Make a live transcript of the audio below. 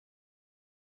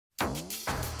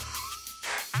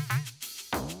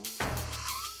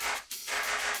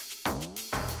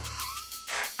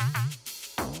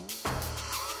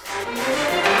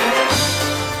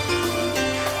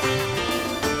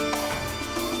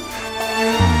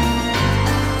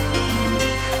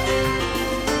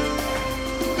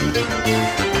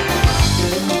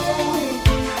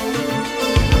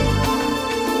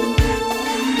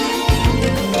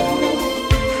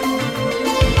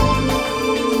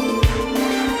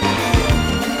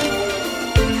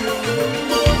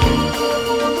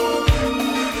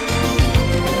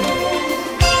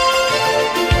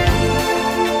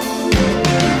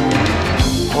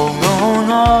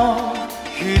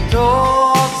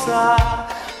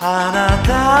あな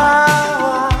た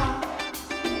は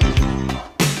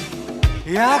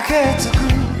焼けつく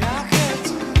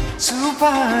スーパ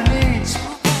ーに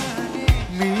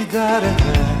乱れて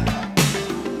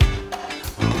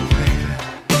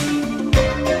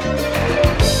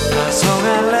黄昏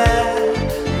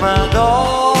窓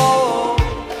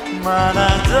まな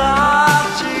ざ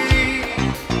し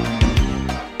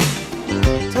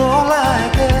捉え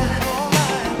て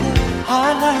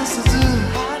離さず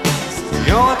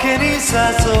夜明けに誘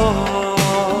う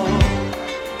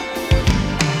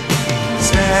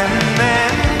千年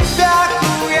白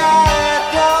夜へ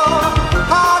と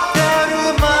果てる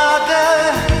まで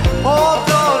踊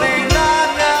りな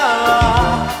がら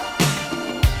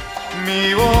身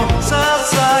を捧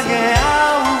げ合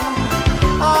う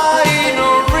愛の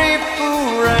リフ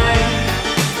レイン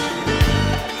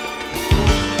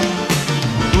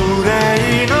憂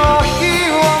いの火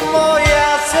を燃や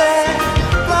せ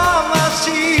貪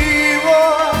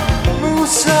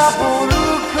る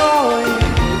恋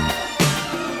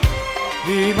今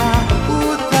二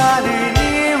人に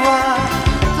は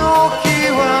時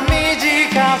は短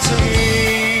す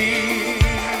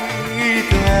ぎ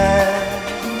て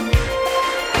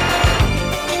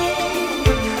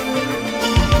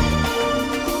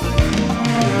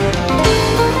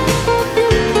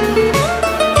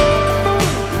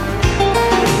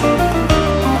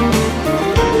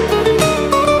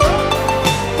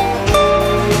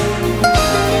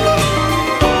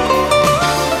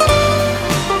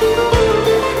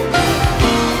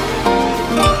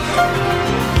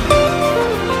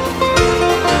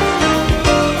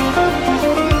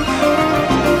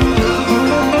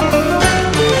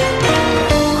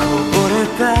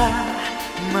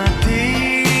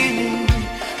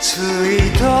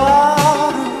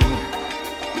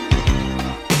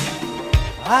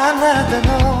あなた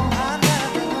の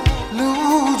ル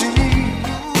ージュ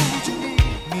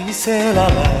に見せら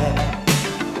れ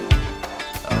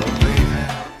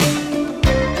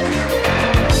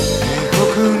異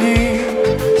国に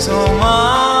染ま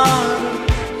る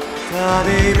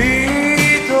旅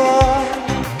人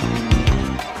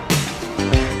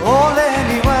俺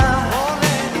には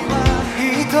人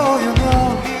よの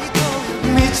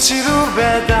道しるべ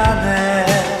だね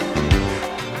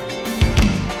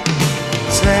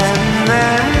千年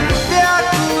白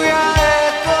夜へ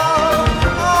と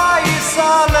愛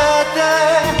されて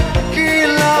き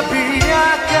らびや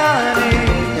かに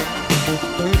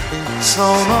その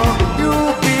指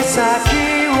先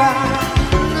は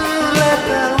濡れ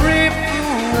たリフ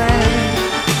レイン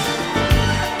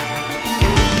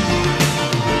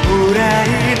憂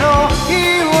いの火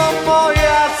を燃や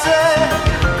せ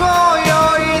今宵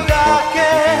だけ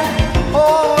終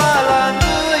わらぬ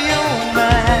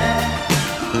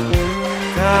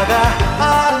ただあ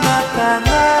なたな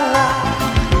ら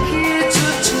傷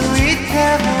ついて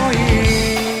もい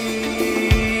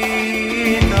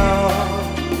いの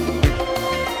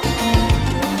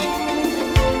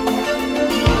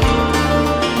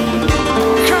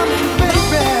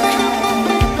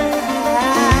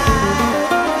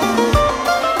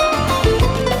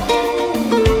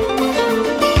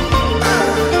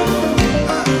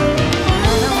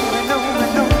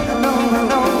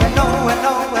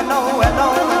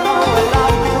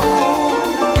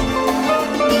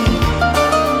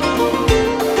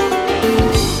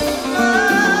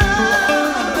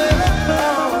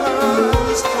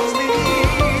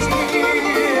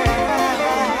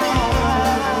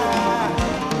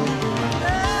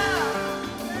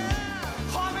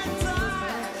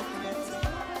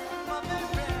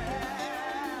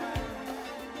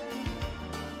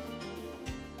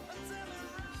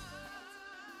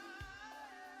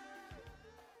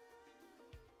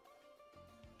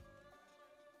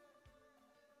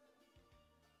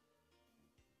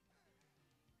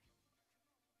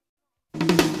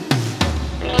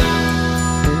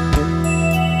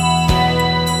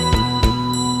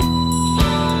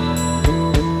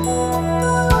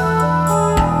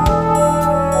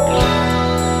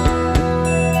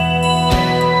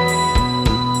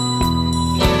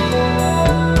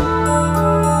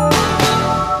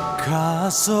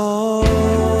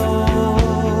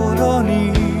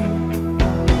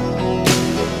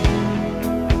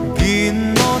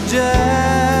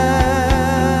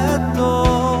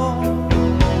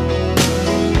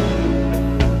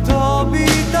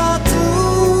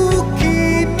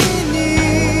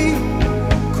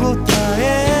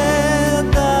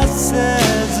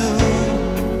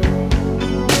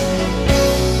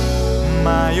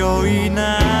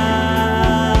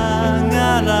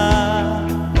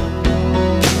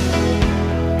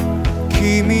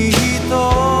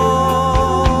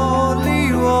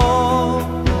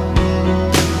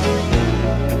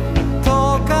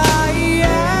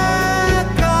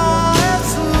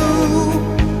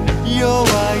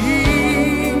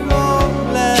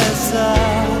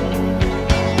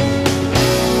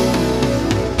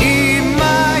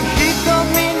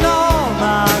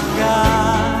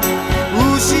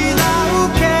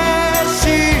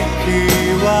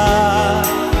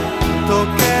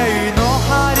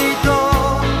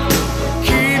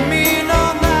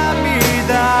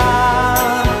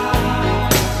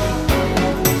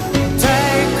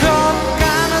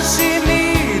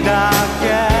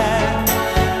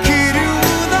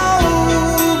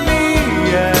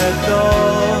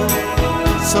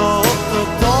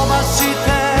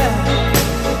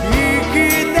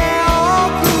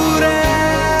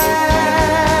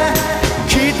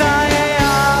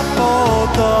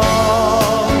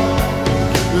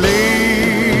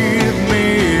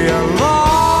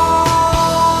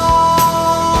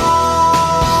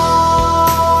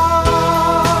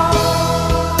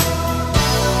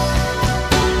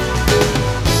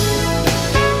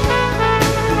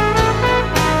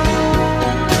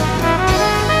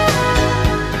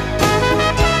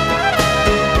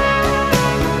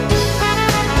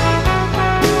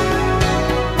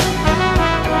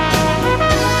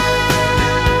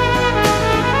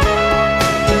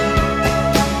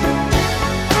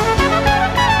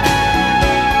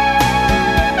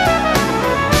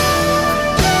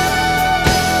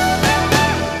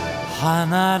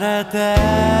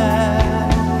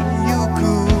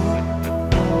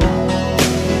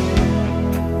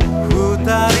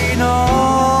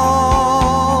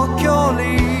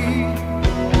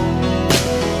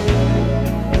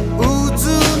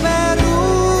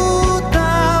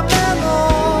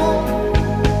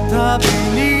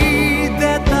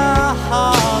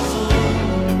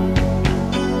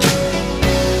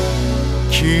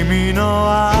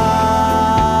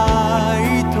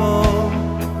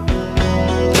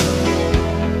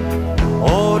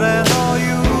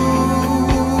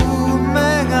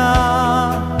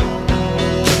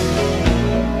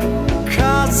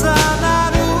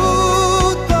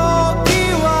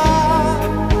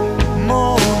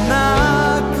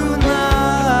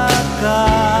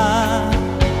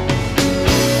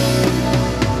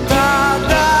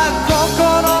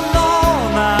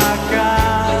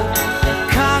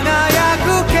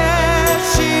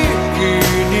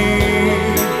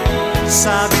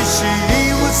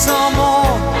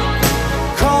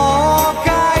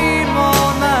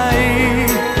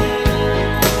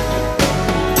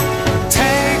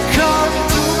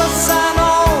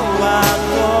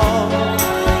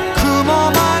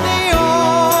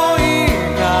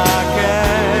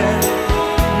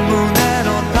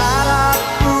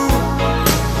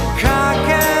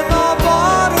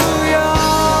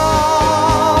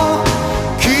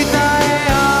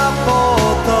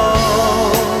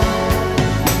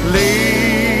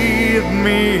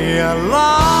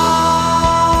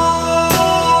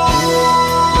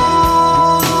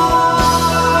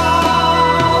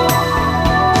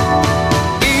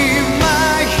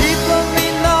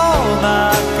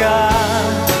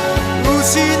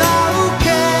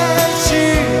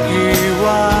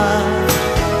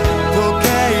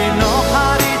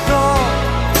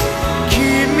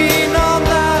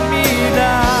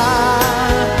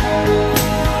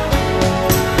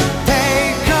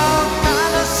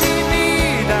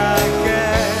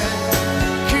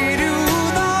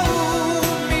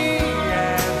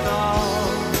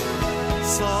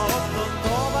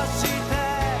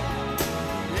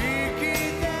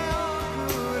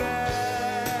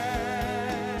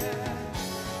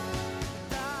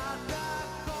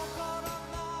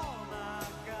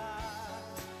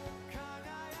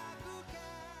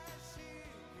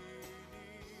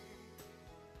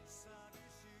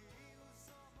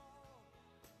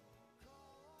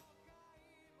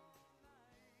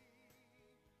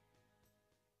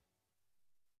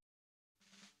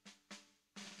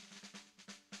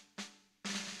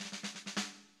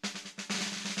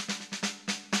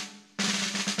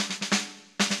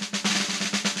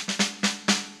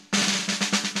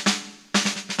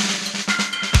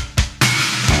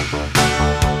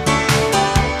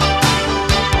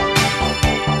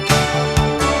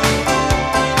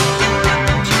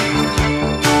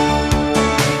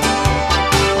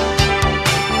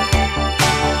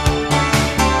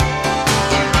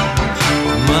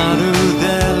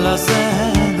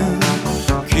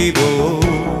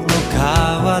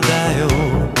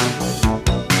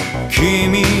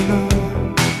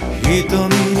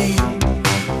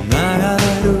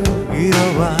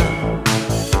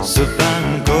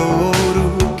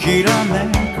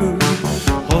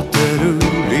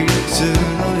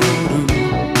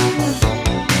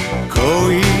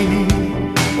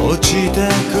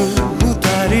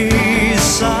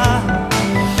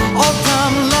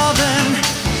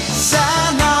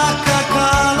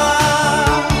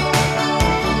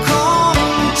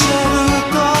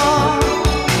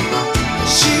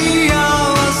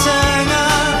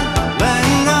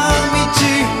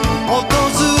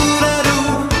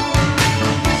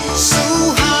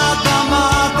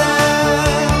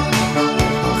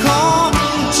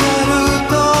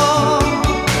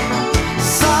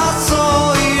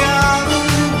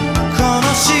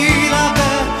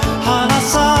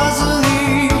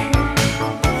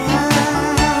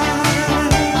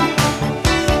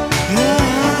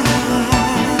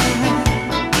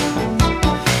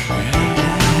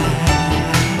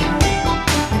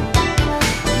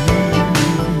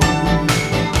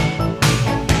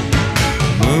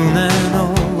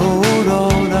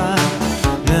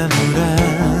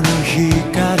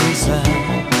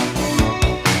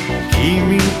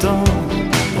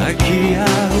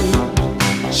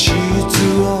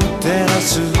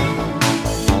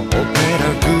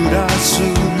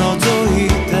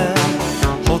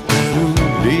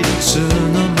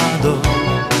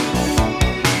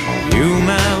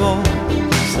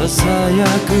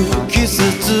く季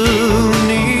節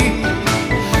に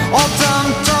おた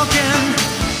んとけん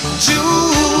10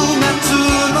月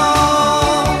の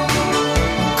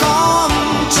コン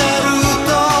チェルト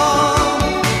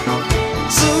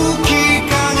月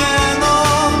影の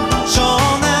少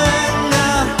年が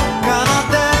奏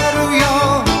でるよ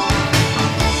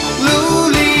瑠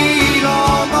璃色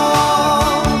の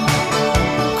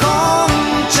コン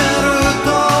チェルト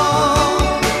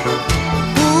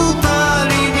二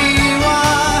人には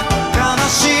悲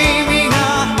しみが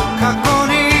過去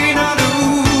になる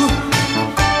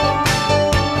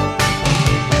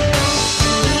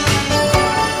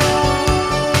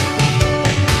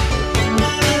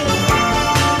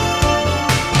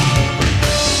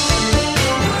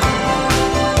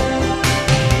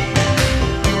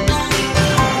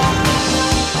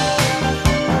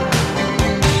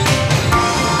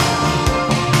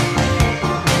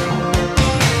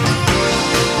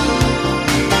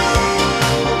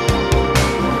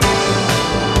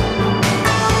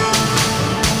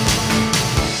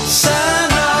背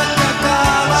中か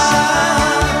ら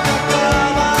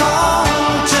コン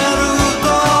チェルト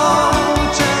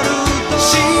幸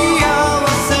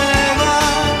せが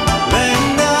レ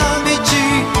ンガ道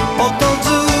訪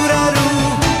れる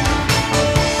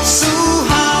素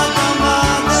肌ま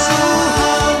で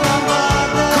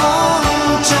コ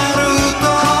ンチェルト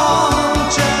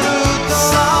誘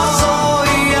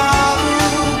い合う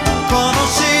この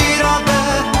調べ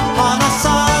離さ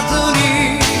ずに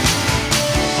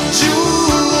10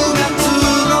月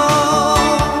の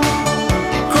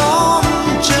コン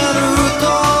チェルト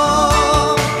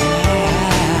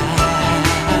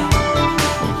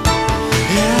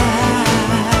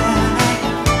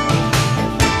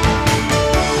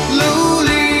瑠璃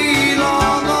色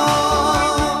の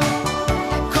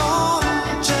コン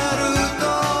チェルト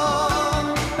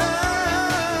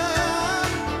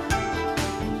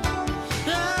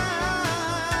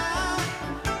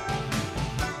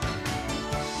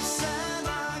背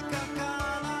中か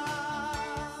ら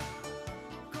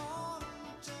コン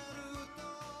チェルト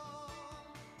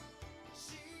幸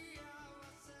せが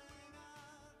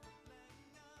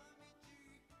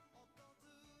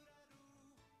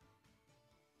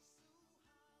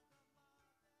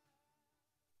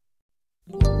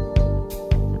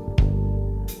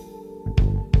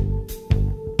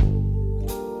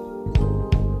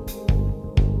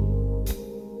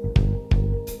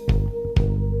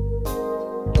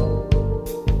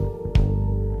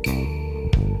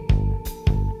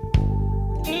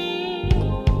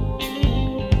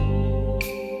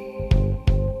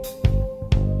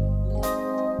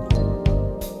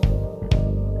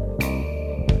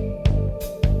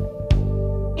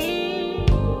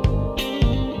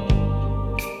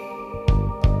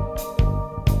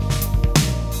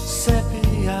セ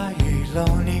ピア色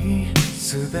に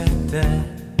すべて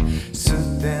捨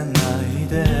てない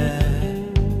で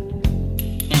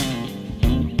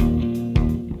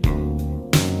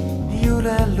揺れ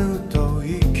ると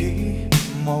息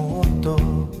もっと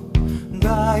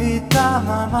抱いた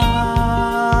まま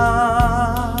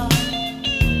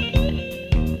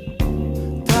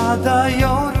ただ夜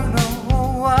の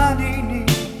終わりに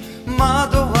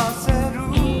惑わせる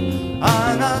あ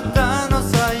なたの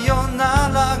さよな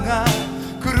らが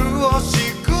苦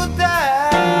しくて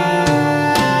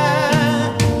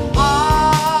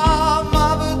ま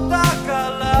ぶたか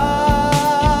ら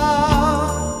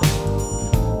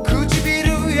唇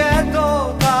へと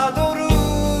たどる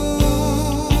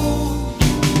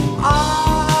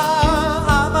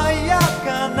甘やか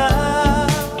な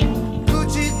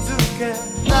口づけ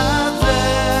なぜ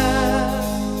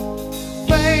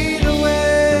Fade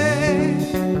away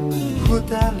二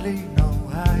人の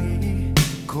愛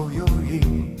今宵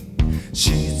沈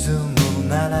む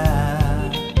なら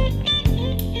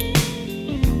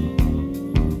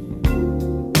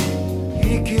生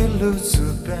きる術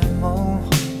も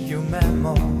夢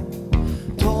も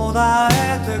途絶え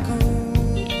てく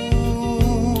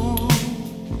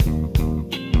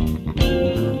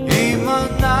今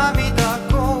涙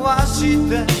壊し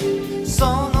てそ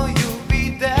の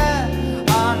指で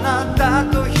あなた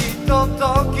とひとと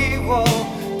きを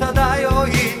漂い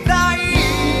たい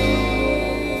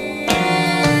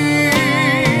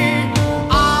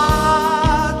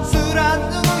貫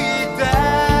いて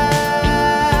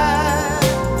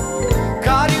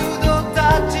狩人た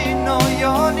ちのよ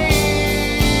うに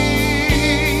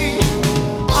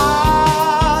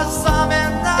冷め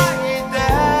ないで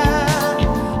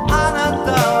あなた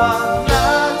はな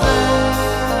ぜ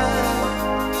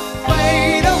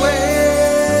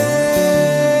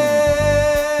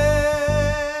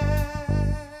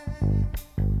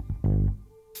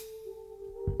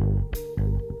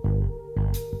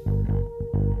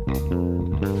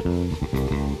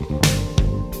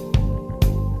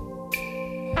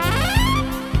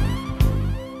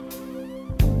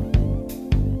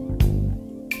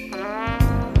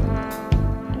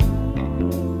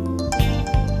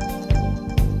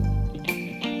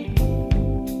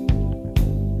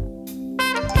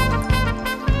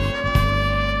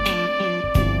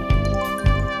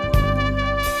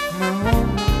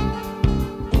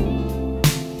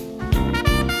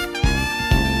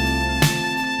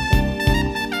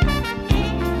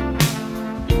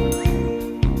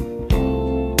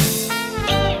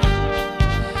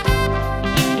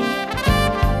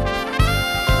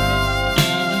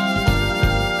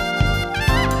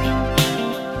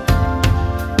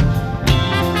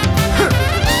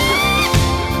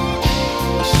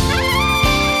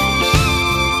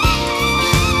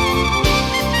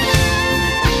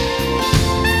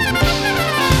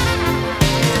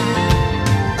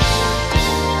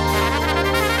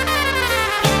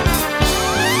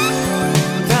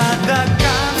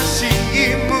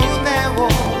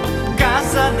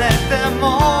て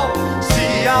も幸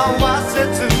せ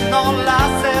募ら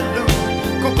せる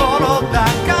心だ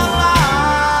から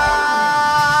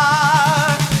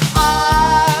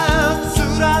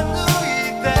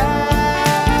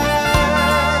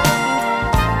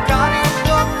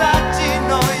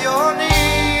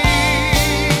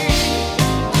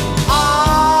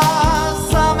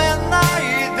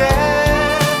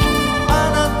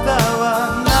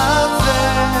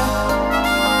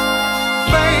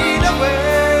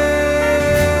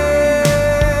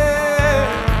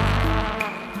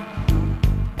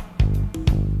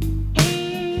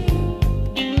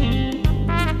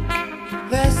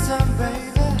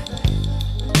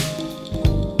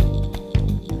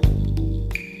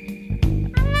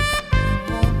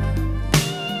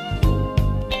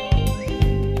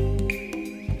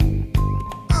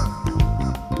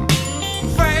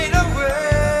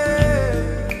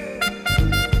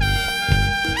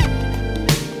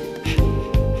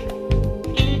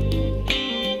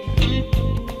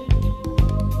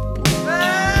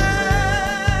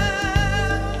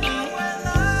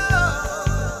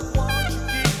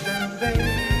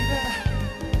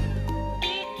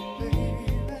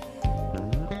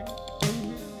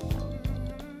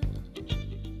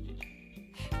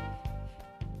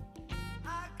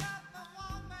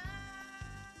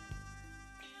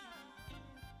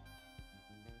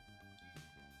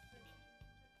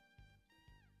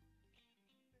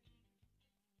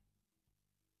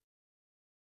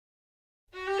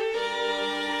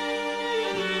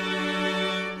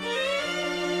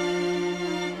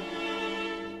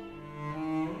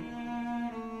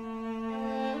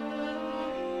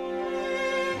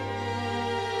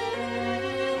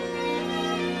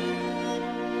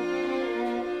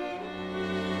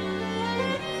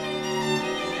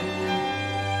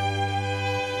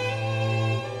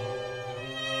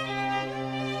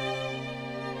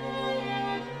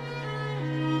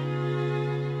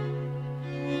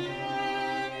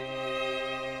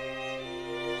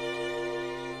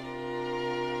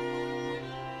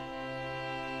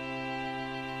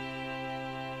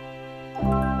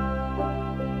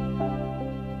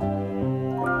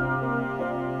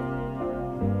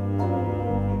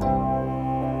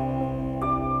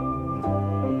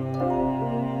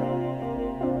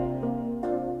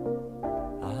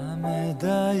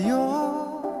だ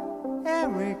よエ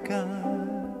リカ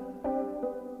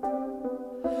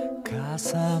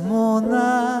傘も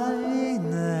ないね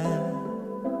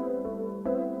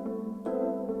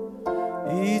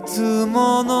いつ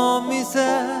もの店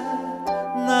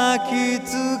泣き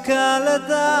疲れ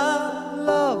た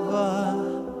ラバ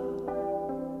ー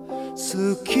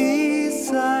好き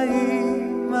さ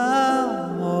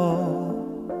今も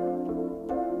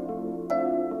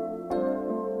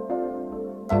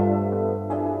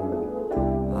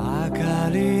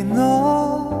光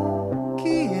の消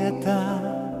えた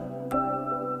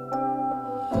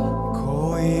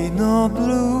恋のブ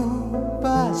ルー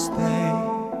バースデ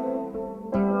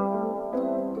ー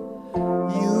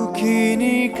雪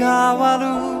に変わる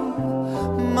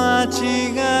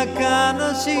街が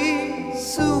悲し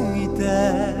すぎて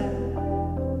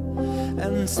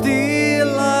And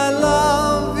still I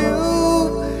love you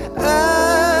エ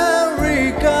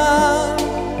リカ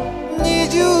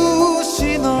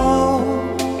24の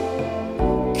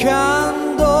キャ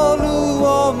ンドル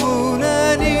を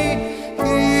胸に秘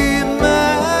め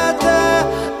て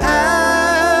エ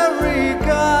リカ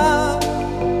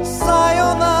さよ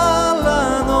なら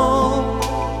の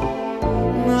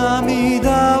涙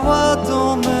は止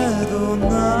めどな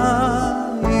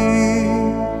い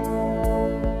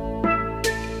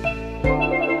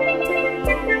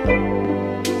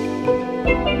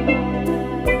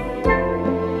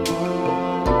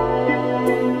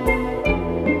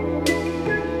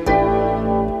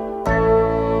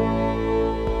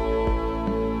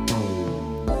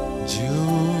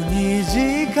12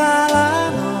時か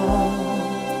らの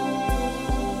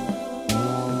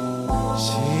シ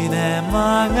ネ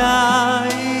マ街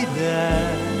で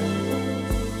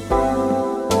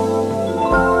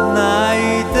泣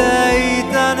いてい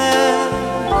たね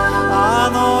あ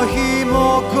の日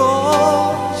もこ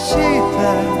うして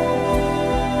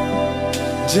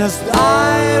Just I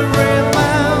remember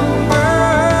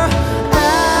エ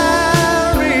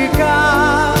リカ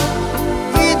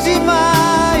一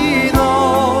枚の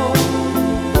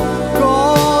こ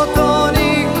とに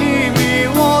君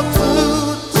を包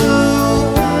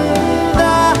んだ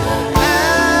エ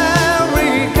リ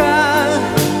カ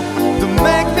To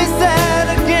make me sad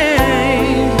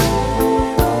again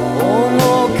面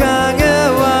影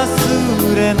忘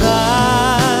れない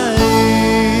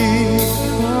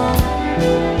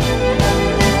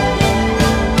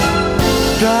I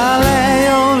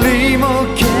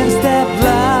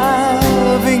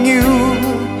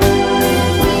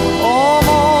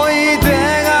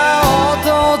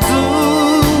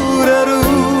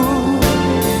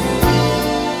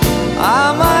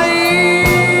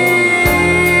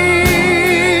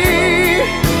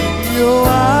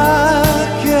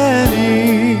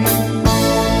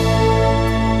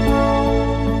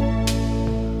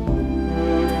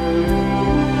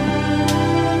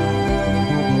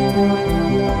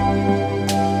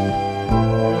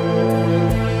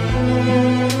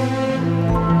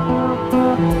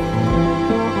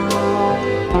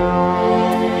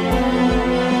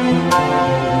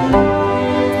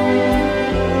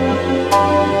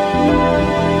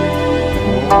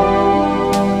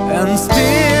And still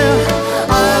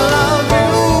I love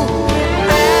you,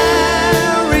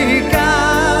 Erica。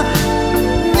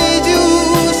 二重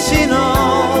視の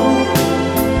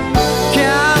キャ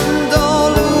ンド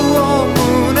ルを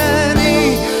胸に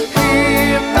秘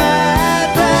め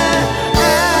て、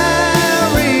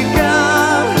Erica。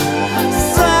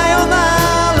 さよな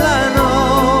らの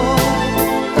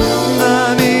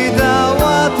涙は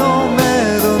止め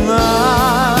どな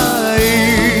い。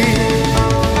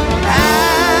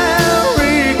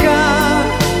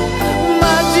待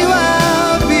ちわ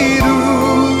びる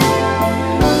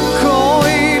恋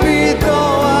人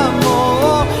はも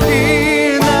うい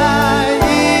ない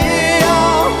よ。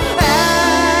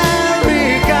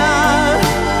 Erica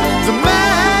to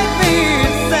make me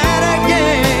sad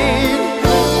again。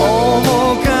 面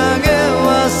影忘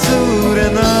れ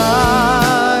ない。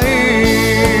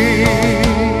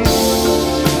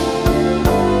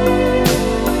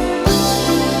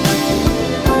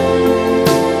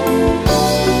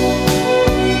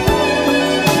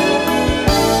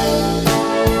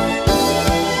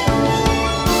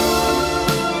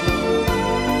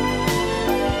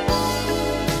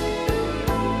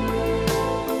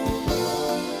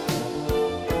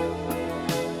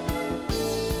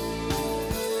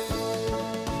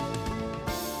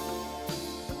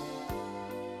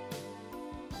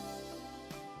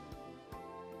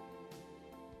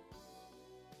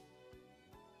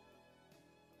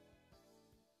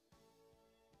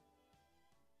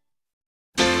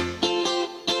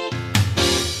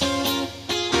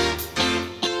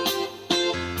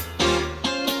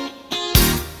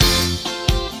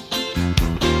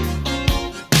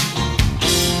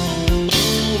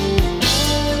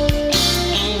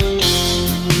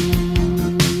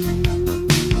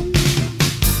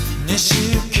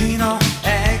西行きの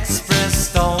エクスプレ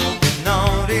ス飛び乗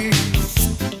り、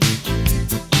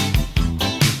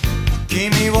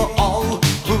君を追う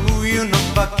冬の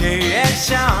バケー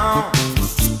ション。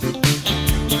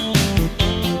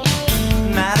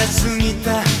慣れすぎ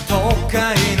た都会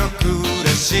の暮ら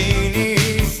しに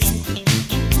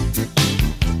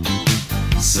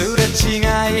すれ違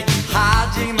い始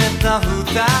めた二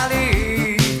人。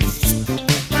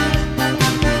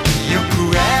行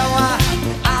方は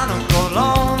あの頃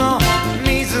の湖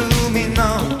の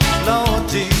路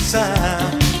地さ。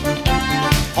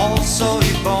細い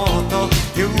ボート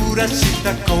揺らし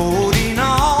た氷の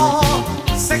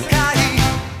世界。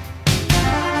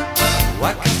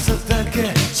若さだ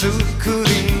け作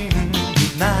りに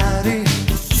なり、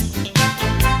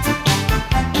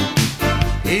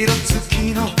色付き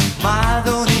の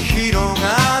窓に広が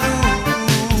る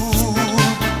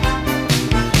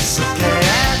スケ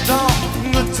ート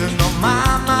靴のま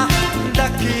ま抱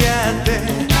き合って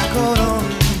転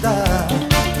んだ。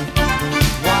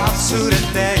忘れ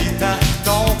ていたと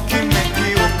きめき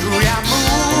を悔やむ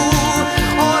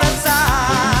俺さ。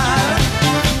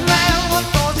目を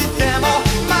閉じても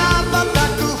瞬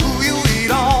く冬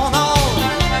色の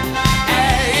映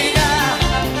画。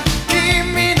君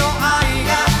の愛が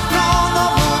この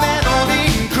胸のリ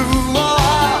ンクを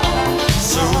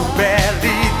滑り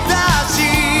出し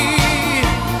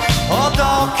ほど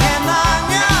けな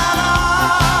がら、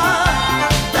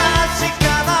確か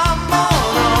なも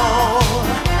のを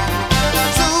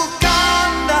掴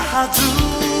んだはず。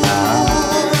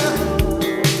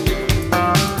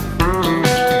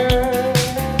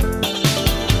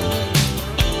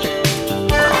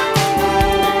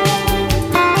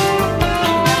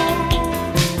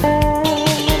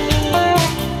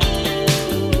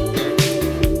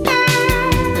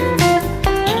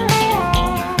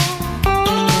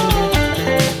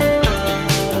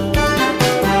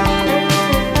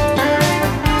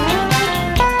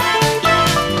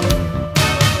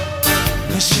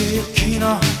西行き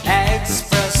のエクス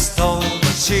プレス飛ば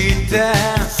して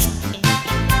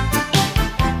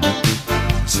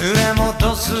連れ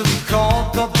戻す言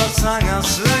葉探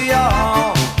すよ。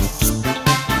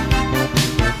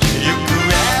行方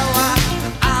は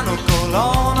あの頃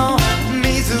の湖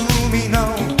の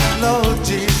路地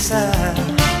さ。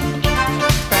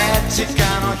ペチカ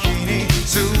の日に素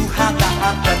肌温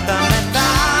めた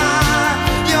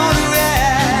夜へ。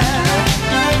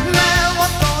目を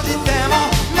閉じても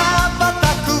瞬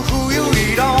く冬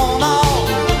色の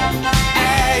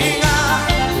映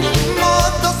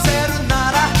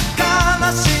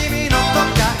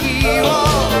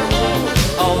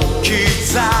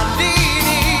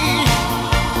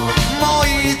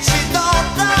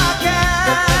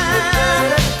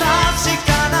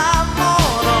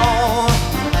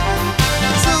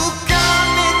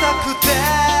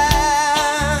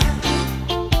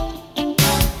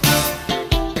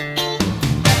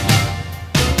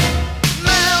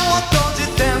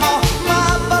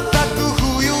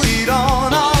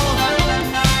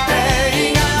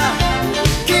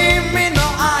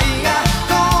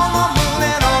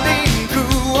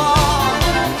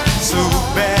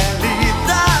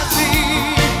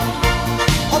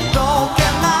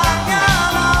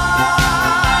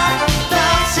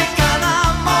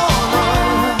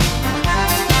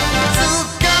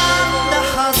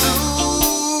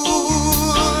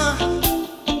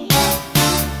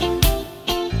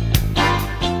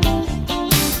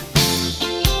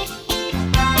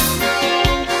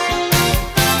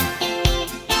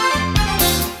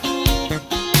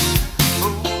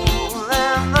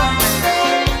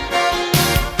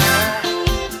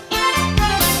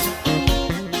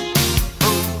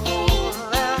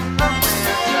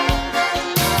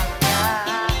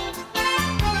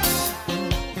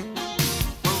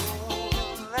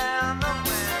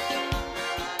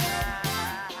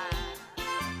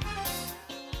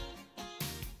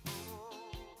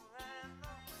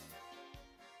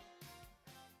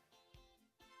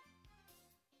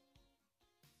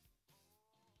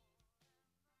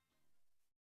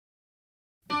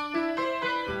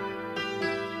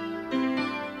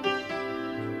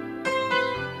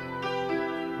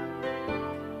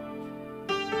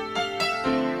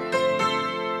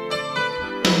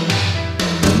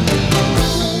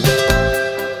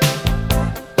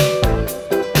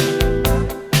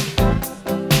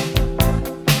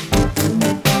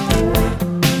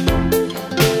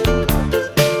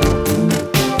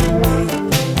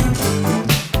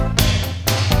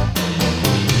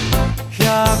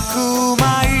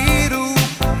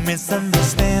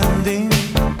misunderstanding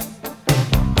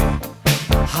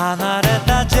離れ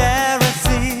たジェラシ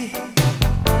ー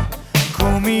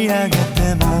込み上げ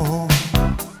ても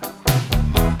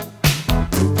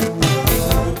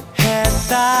下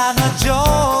手なジョ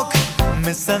ーク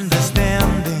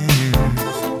misunderstanding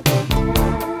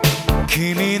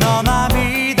君の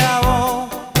涙を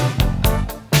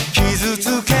傷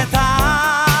つけた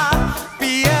ピ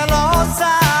エロさ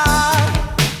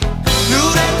濡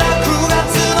れた9月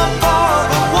のボー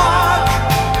ドウォーク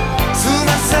つま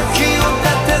先を立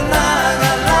てなが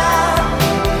ら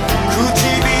唇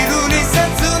に切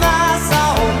なさ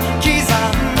を刻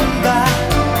んだ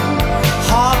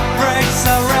Heartbreak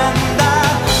Surrender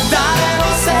誰の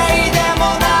せいでも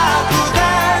なくて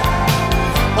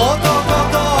男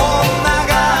と女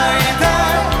がいて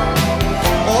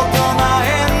大人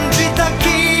演じた君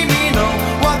の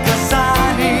若さ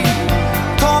に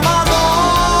戸惑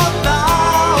った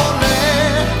俺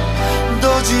ド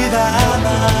ジだな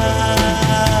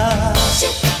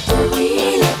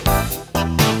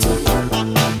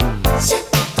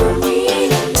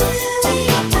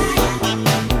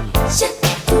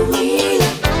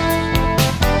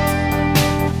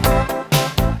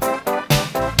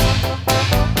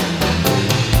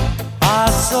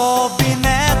遊びね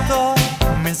と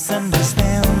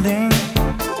misunderstanding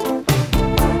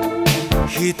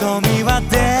瞳は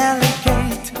デリケー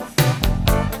ト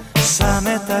冷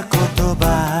めた言葉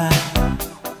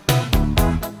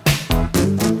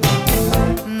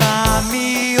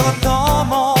波音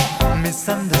も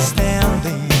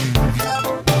misunderstanding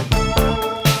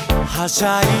はし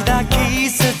ゃいだ季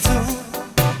節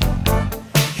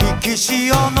引き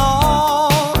潮の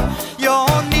よ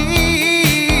うに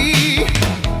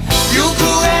行方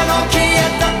の消え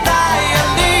たダイア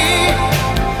リー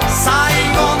最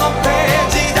後のペー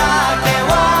ジだけ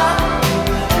は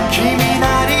君な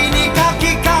りに書き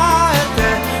換え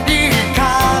ていいか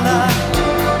な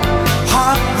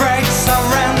Heartbreak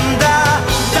Surrender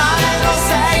誰のせ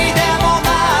いでもな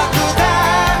くて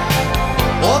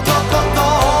男と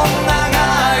女が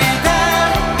いて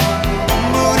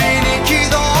無理に気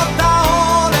取った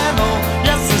俺の優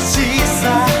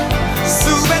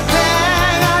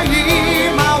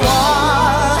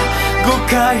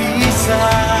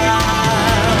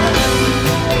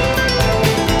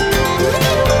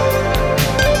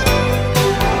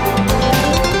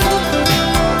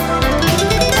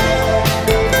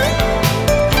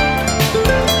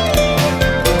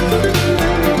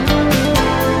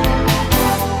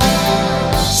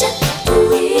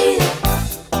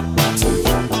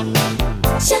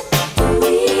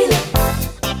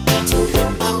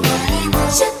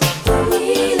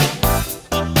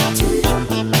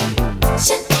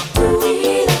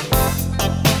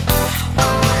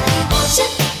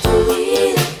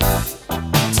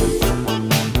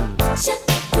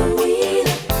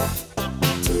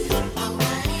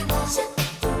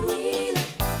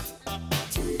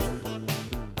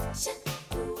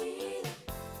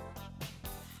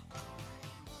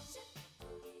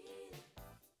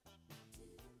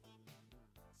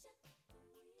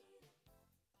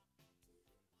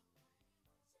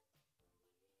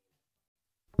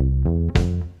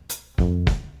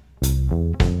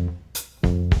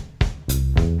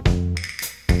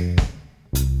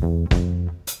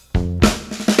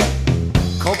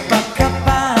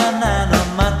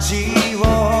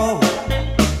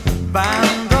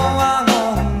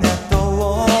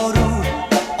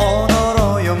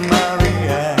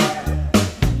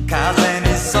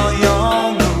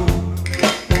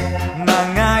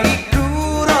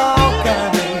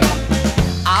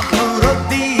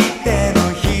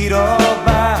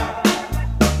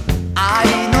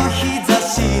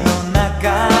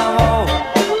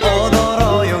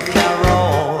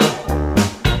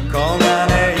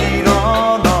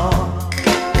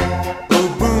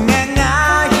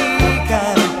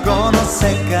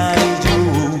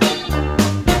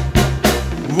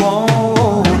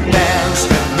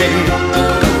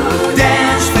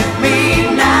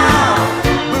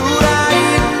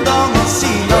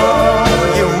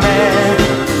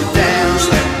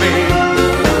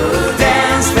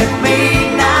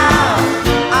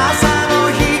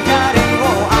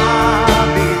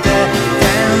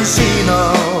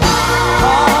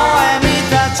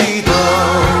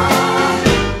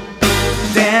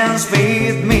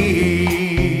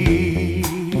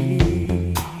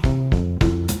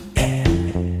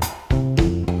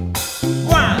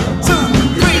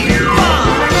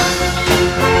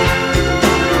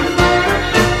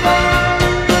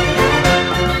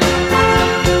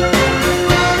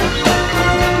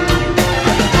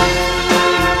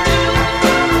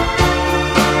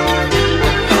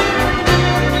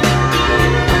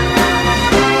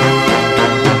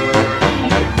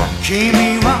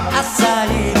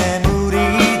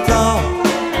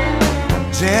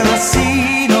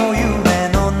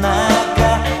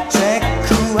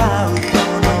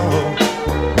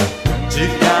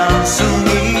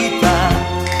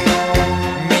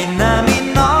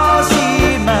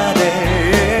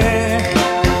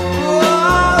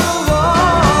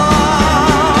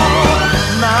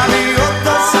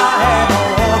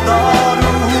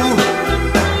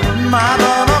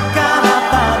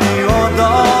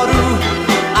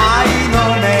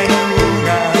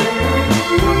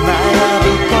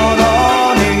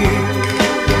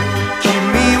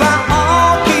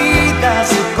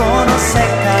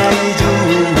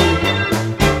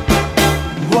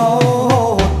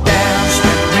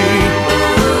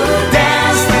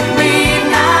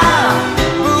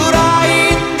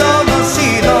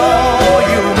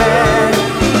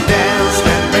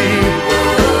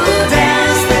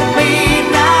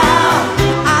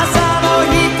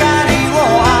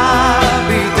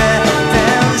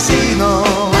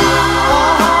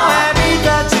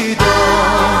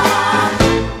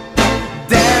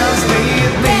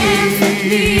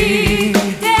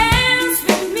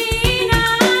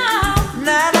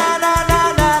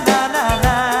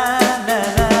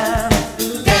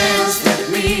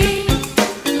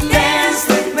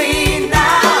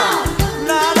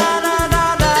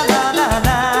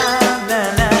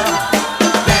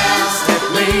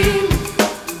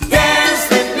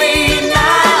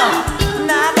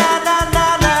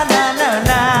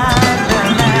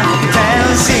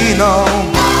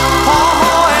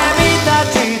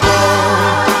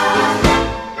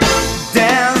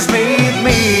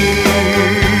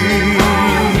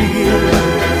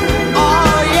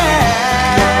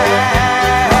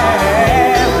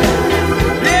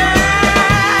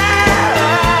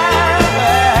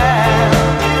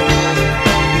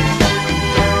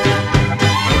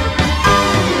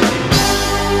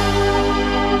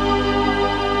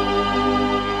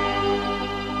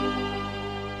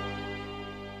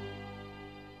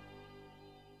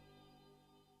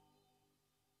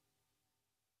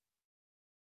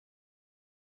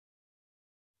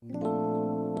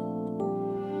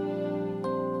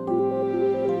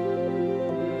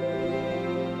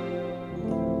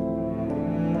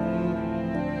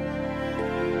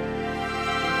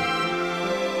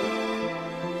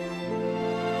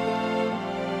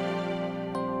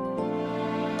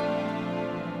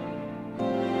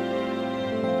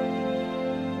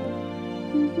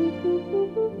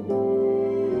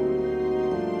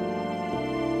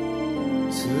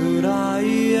辛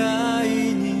い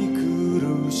愛に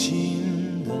苦し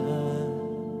んだ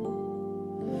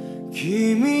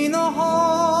君の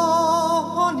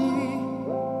頬に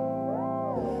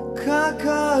か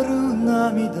かる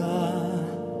涙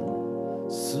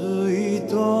吸い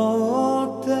取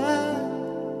って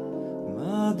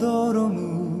まどろむ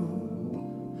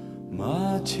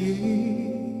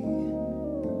街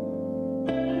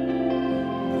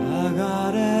流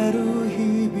れる日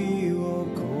々を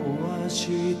壊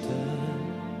して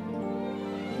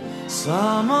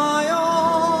さまよ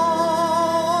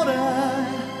れ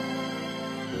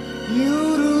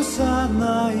許さ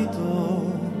ないと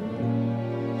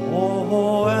微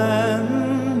笑ん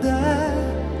で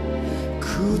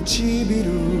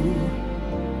唇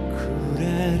くれ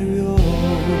るよ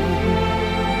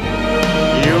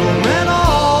夢の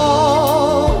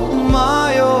迷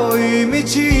い道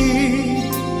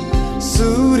す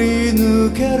り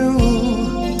抜ける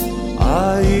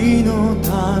愛の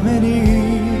ために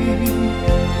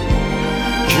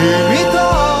君と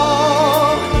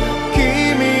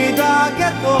君だけ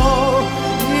と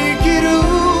生きる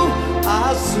明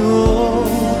日を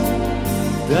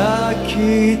抱き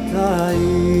たい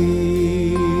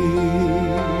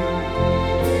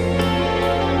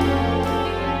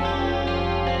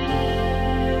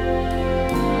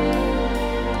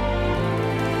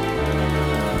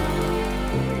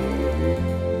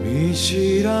見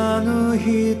知らぬ人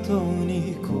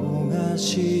に焦が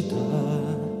した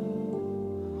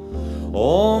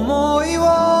思いを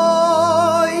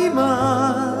今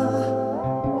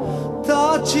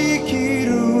断ち切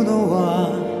るの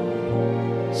は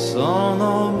そ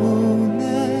の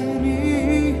胸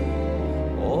に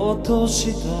落と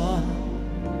した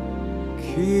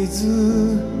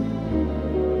傷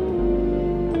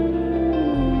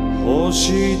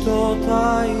星と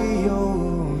太陽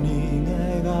に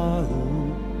願う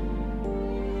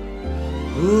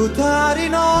二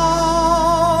人の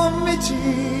道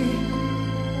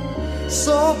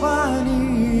そば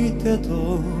にいて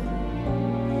と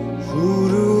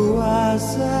震わ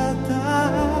せた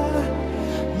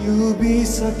指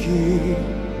先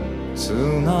つ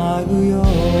なぐよ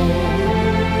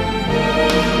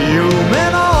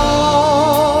夢の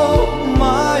迷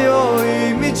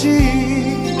い道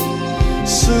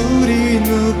すり抜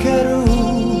ける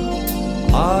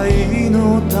愛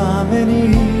のため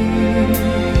に